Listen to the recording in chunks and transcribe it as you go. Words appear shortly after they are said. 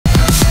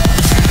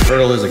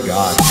Turtle is a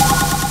god.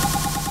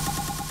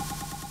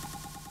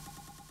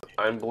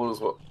 I'm blue as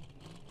well.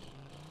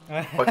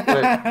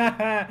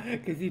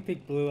 Because he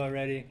picked blue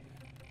already.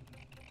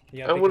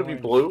 I want to be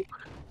blue.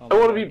 Oh, I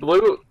want to be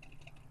blue.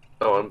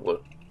 Oh, I'm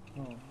blue.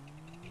 Oh.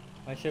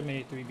 I should have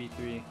made it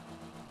 3v3.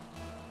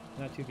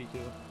 Not 2v2.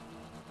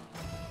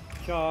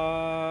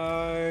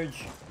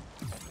 Charge!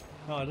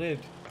 Oh, I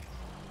lived.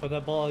 But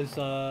that ball is,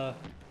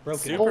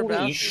 broken. Super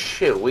Holy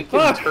shit, we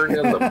can turn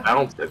down the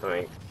bounce, I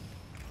think.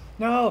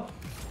 No!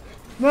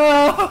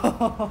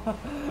 No!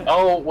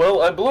 Oh,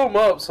 well, I blew him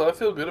up, so I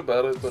feel good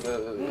about it, but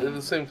at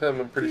the same time,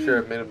 I'm pretty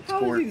sure I made him score.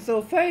 How is he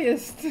so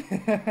fast?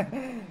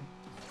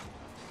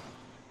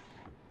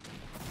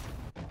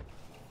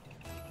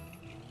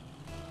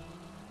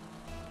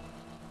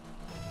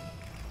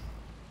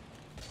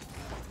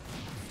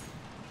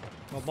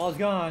 Well, ball's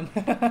gone.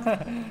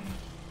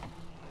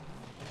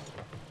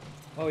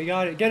 Oh, you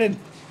got it. Get in.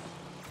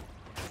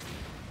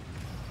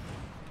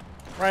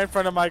 Right in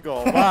front of my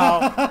goal.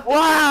 Wow.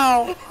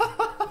 Wow!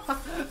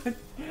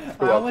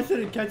 I almost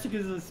didn't catch it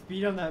because of the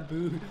speed on that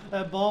boot.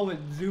 That ball went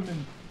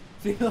zooming.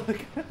 See, look.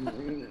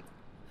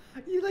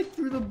 You like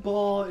threw the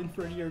ball in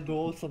front of your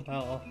goal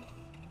somehow.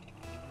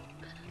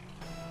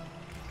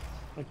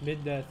 Like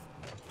mid-death.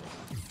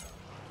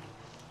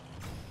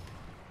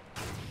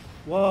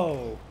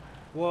 Whoa.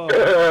 Whoa.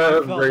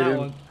 I felt that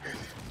one.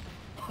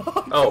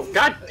 Oh,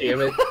 god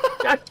damn it.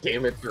 God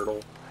damn it, Turtle.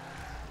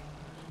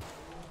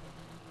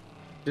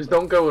 Just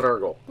don't go in our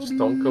goal. Just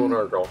don't go in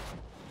our goal.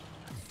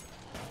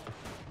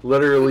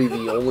 Literally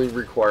the only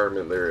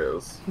requirement there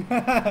is.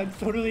 It's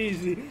totally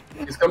easy.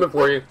 He's coming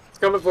for you. He's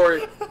coming for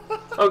you.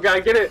 Oh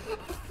god, get it.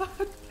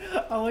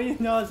 I want you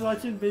to know I was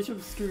watching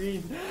Bishop's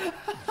screen.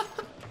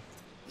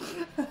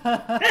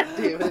 God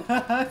damn it.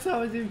 So I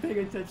wasn't even paying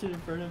attention in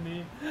front of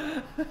me.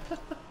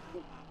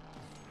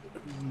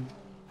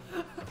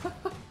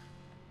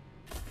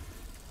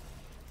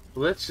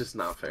 Well, that's just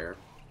not fair.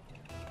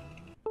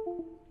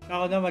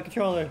 Oh no, my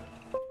controller.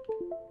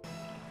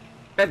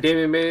 God damn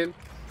it, man.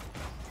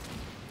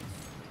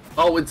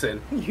 Oh, it's in.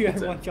 You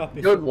it's had in. one shot.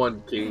 Good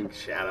one, King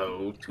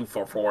Shadow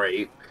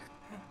 2448.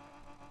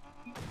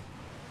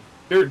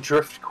 You're a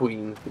drift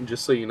queen,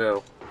 just so you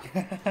know.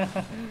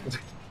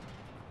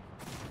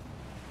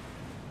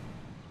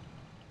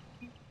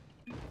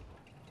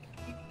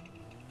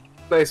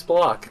 Nice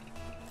block.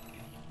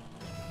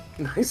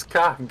 Nice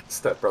cock,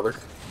 stepbrother.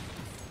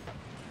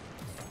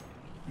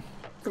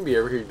 Gonna be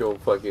over here doing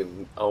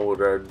fucking old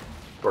red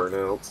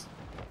burnouts.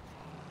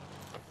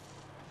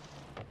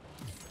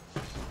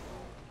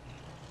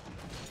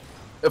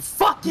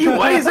 Fuck you!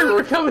 Why is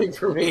everyone coming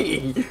for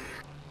me?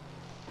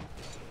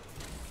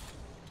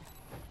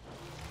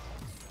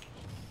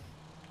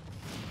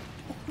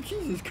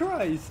 Jesus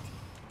Christ!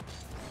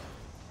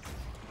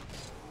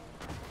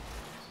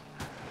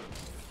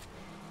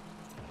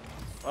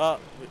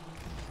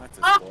 That's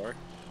a score.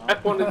 I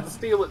wanted to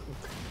steal it.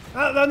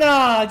 Oh no!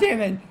 No!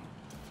 Damn it!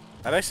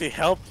 That actually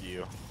helped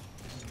you.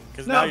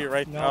 Because No, now you're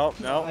right. no,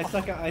 No. I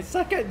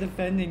suck at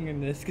defending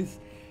in this because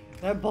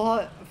that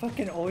ball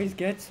fucking always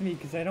gets me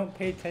because I don't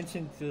pay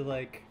attention to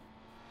like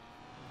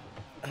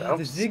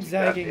the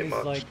zigzagging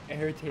is like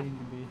irritating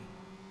to me.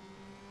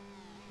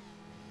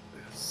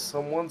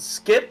 Someone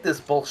skip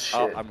this bullshit.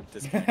 Oh, I'm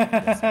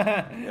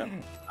yep.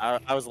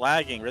 I was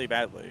lagging really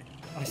badly.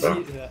 I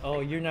see that.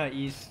 Oh, you're not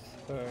east.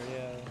 Or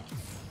yeah.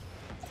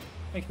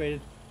 Thanks, Braden.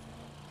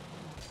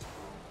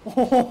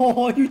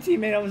 Oh, your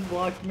teammate almost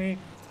blocked me.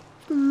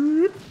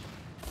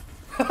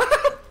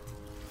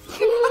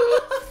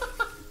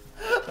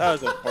 That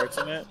was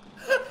unfortunate.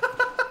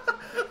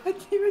 I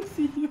didn't even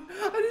see you.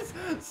 I just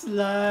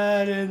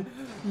slide and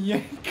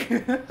yank.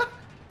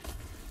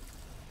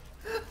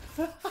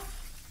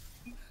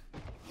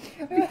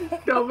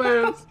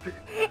 Dumbass.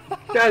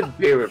 God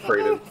damn it,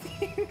 Braden.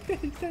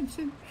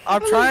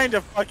 I'm trying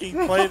to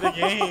fucking play the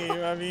game.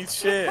 I mean,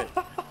 shit.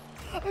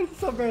 I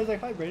saw Braden. I was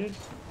like, hi, Braden.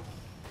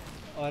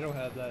 Oh, I don't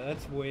have that.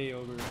 That's way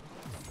over.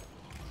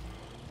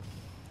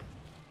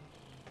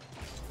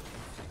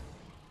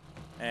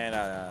 And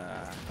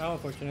How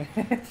unfortunate.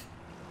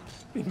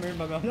 Be married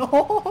by mouth.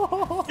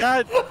 Oh!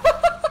 God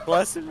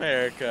bless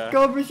America.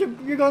 Go, Bishop.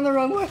 You're going the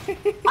wrong way.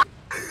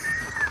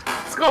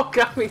 Skull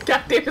got me.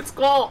 God damn it,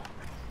 Skull.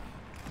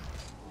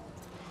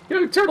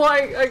 Yo, Turtle,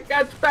 I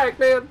got your back,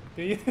 man.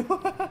 Do you?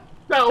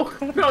 No,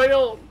 I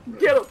don't.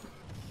 Get him.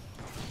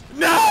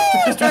 No!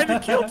 He's trying to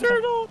kill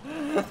Turtle.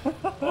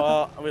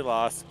 Well, we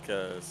lost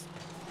because.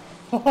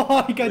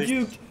 Oh, he got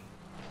juked.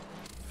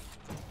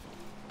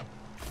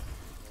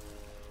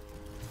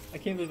 I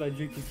can't believe I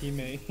juked your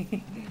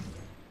teammate.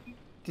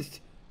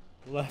 Just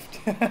left.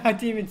 I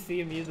didn't even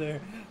see him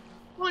either.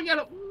 Oh, I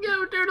gotta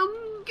go, Turtle.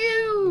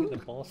 Go. The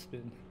ball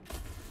spin.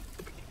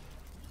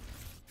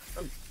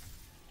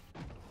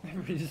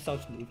 Everybody just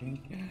stops moving.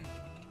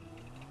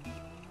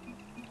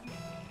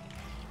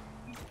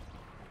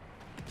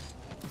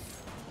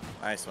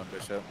 Nice one,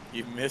 Bishop.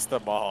 You missed the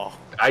ball.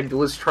 I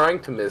was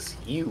trying to miss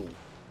you.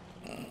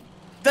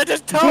 That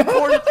just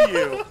teleported to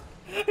you.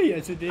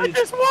 Yes, it did. I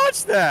just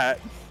watched that.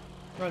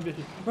 Run,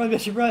 Bishop. Run,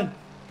 Bishop, run!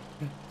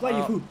 Fly,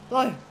 you fool!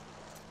 Fly!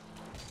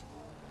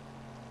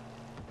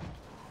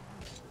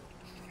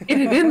 Get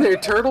it in there,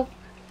 turtle!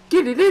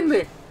 Get it in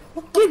there!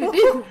 Get it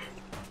in there!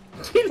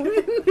 Get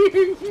it in there,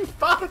 you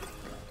fuck!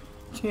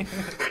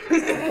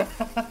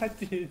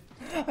 Dude,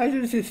 I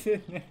just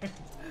sit there.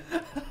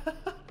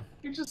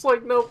 You're just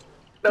like, nope,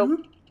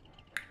 nope,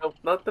 nope,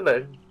 not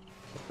today.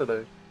 Not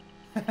today.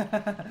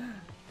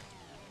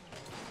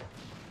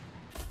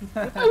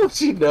 How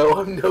would you know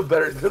I'm no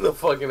better than the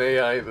fucking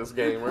AI in this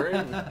game,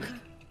 right?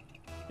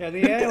 Yeah,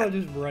 the AI will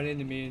just run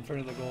into me in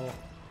front of the goal.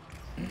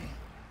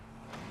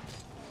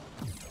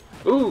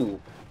 Ooh,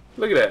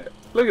 look at that.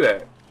 Look at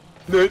that.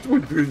 That's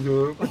what good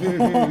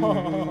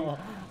enough.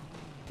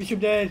 Bishop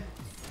dead.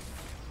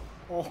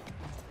 Oh.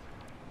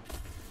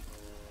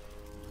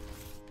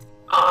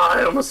 Ah,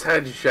 I almost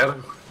had you,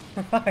 Shadow.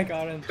 I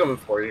got him. Coming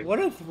for you. What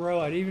a throw.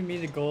 I didn't even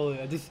mean to goal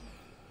it.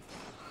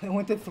 I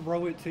went to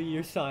throw it to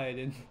your side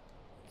and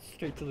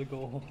straight to the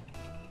goal.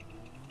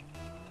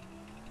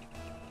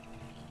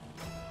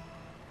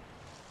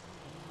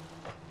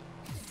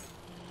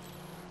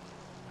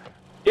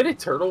 Get it,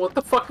 turtle. What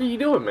the fuck are you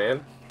doing,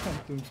 man?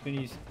 Boom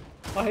spinnies.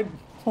 I'm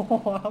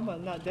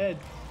not dead.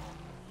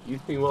 You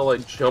think while I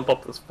jump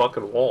up this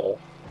fucking wall?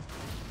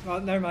 Oh,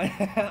 never mind.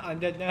 I'm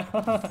dead now.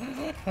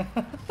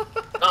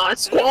 Ah,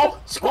 Squall!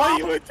 Squall!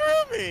 You went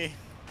through me!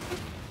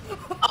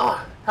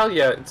 Ah, hell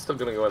yeah, it's still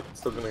gonna go in. It's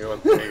still gonna go in.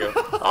 There you go.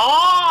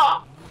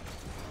 Ah!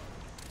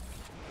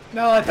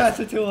 No, I passed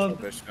it to him.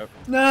 Bishop.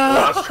 No!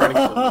 I was trying to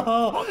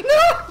kill him.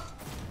 No!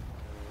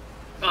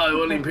 Oh, I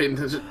wasn't even paying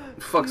attention.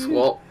 Fuck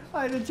Squall.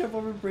 I didn't jump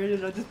over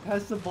Brandon. I just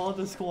passed the ball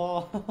to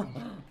Squall.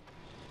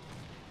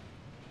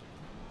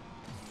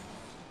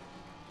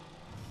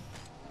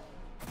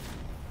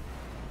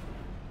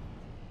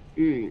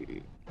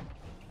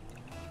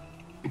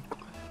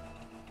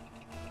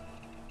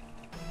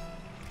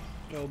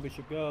 Go,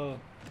 Bishop, go.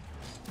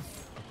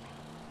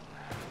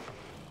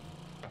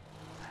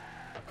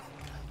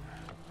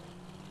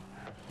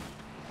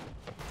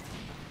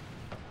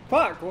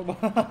 Fuck!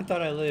 I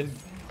thought I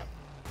lived.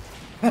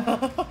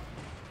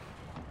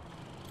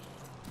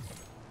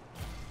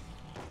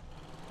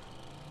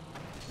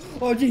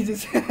 Oh,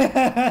 Jesus!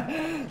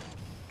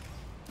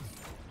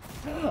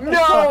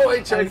 No!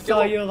 I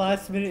saw you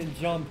last minute and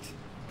jumped.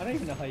 I don't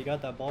even know how you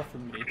got that ball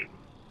from me.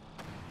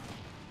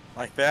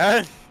 Like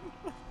that?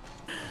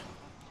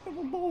 The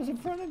ball was in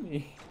front of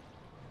me.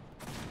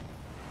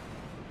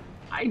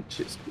 I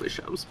just wish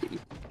I was being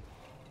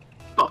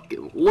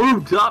fucking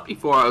lubed up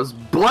before I was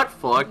butt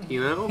fucked,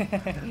 you know?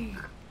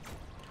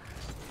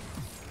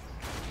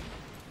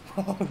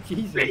 Oh,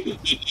 Jesus.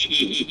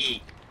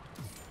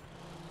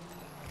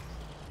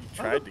 You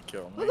tried to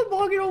kill How'd me. the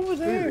ball get over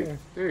there?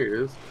 There he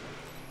is.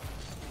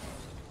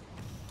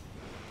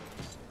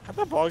 How'd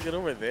the ball get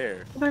over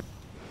there?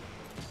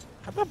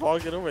 How'd the ball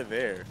get over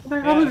there?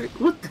 What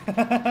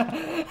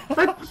the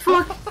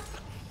fuck?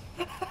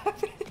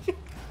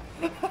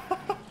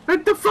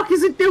 What the fuck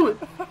is it doing?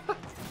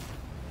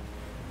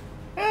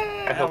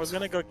 I was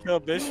gonna go kill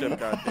Bishop,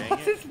 god dang I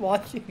was it. just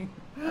watching.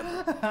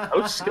 I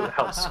was just gonna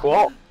help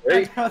Squall,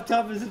 right? How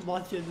tough is just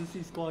watching to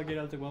see Squall get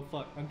out? I was like, well,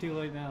 fuck, I'm too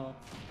late now.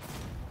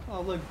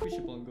 Oh, look,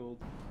 Bishop on gold.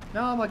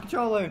 No, my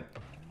controller!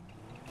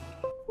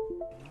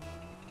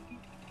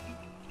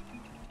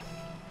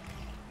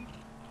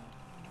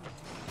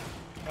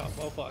 Oh,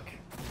 well, fuck.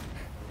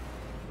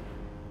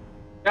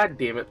 God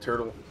damn it,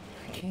 turtle.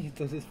 I can't hit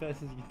those as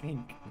fast as you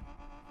think.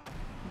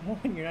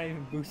 One, you're not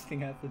even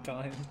boosting half the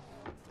time.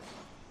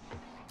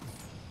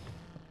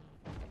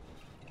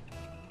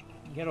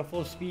 You got a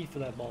full speed for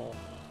that ball.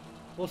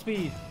 Full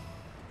speed!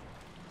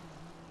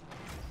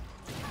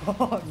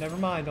 Oh, never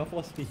mind, no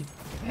full speed.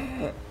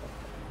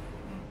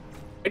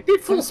 I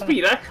did full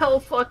speed. I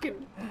held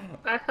fucking.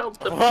 I held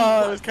the.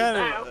 Well, it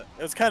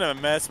was kind of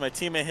a mess. My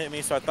teammate hit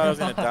me, so I thought I was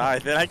gonna die.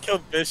 Then I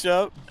killed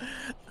Bishop.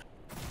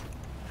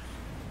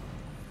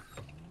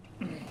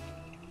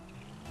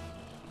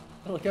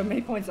 Look how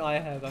many points I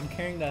have. I'm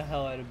carrying the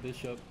hell out of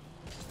Bishop.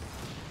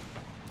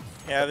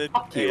 Yeah, the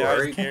you, AI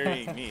Ari. is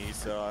carrying me,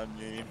 so I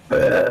mean.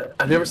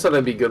 I never said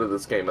I'd be good at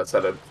this game. I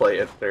said I'd play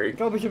it. There you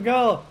go. Go, Bishop,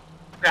 go!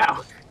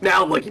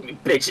 Now look at me,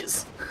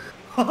 bitches.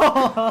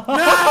 No!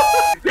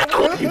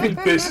 Now look at me,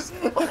 bitches.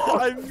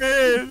 I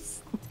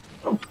missed.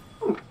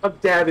 I'm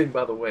dabbing,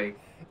 by the way.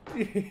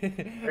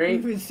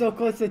 You've been so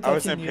close to touching I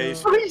was you.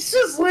 impatient. Oh, he's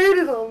just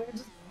landed on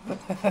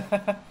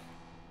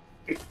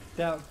me.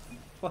 That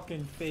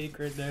fucking fake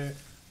right there.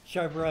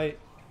 Sharp right.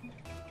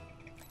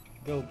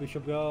 Go,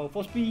 Bishop, go.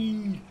 Full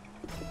speed!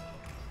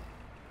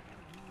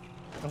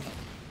 Oh.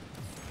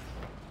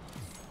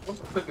 I'll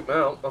pick him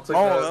out. I'll take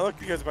Oh, that. that looked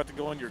like you guys about to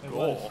go in your It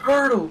goal. was.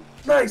 Turtle,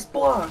 nice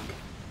block.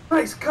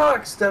 Nice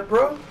cock step,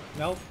 bro.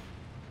 Nope.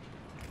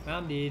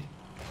 I'm dead.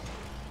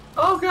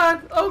 Oh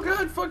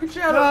god, fucking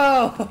shadow.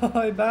 No!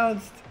 I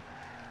bounced.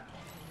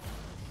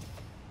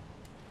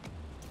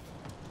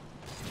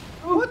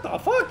 What the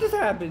fuck just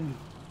happened?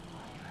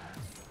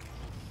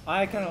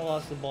 I kind of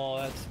lost the ball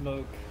at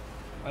smoke.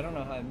 I don't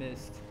know how I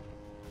missed.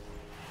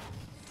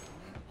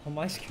 On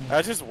my screen. I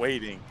was just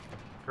waiting.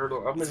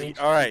 Turtle, I'm gonna need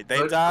you All right, to be they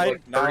good for, died.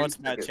 like, Now 30 it's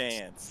my seconds.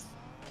 chance.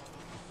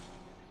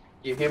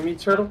 You hear me,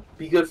 Turtle?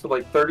 Be good for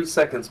like 30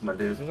 seconds, my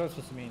dude. What's that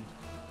supposed to mean?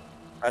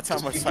 That's how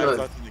Just much be time's good.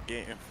 left in the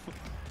game.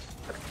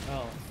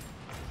 Oh.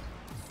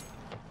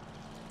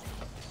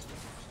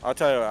 I'll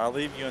tell you what, I'll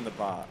leave you in the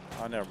bot.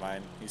 Oh, never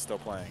mind. He's still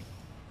playing.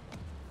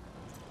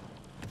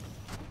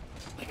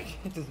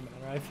 It doesn't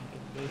matter. I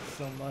fucking miss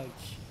so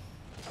much.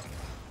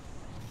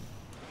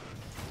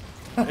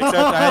 Except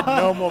I had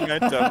no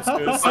momentum, so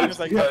as soon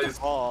as I got the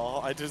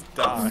ball, I just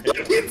died.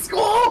 Fucking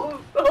squall!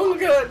 Oh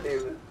god,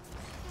 dude.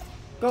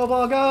 Go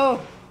ball,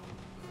 go!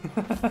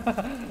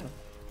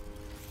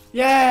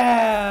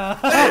 Yeah!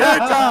 I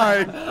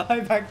died! I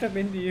backed up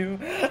into you.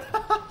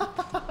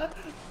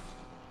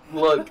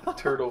 Look,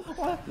 Turtle,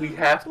 we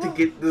have to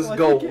get this Watch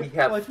goal. me We get-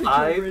 have watch me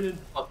 5 get rid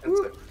fucking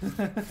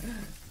seconds.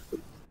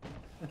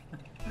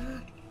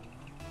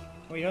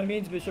 Well, you know what I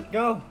mean, Bishop?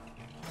 Go!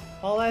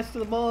 All ass to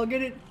the ball,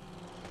 get it!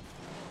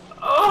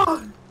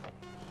 Oh!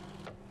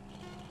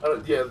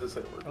 Yeah, this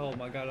ain't working. Oh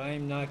my god, I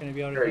am not gonna be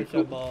able to Alright, catch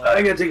cool. that ball.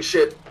 I gotta take a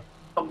shit.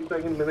 I'll be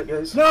back in a minute,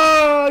 guys.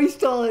 No! You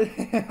stole it!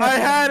 I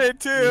had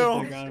it You hit the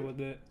too! ground with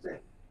it.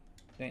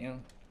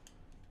 Damn.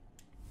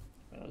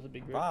 That was a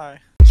big rip. Bye.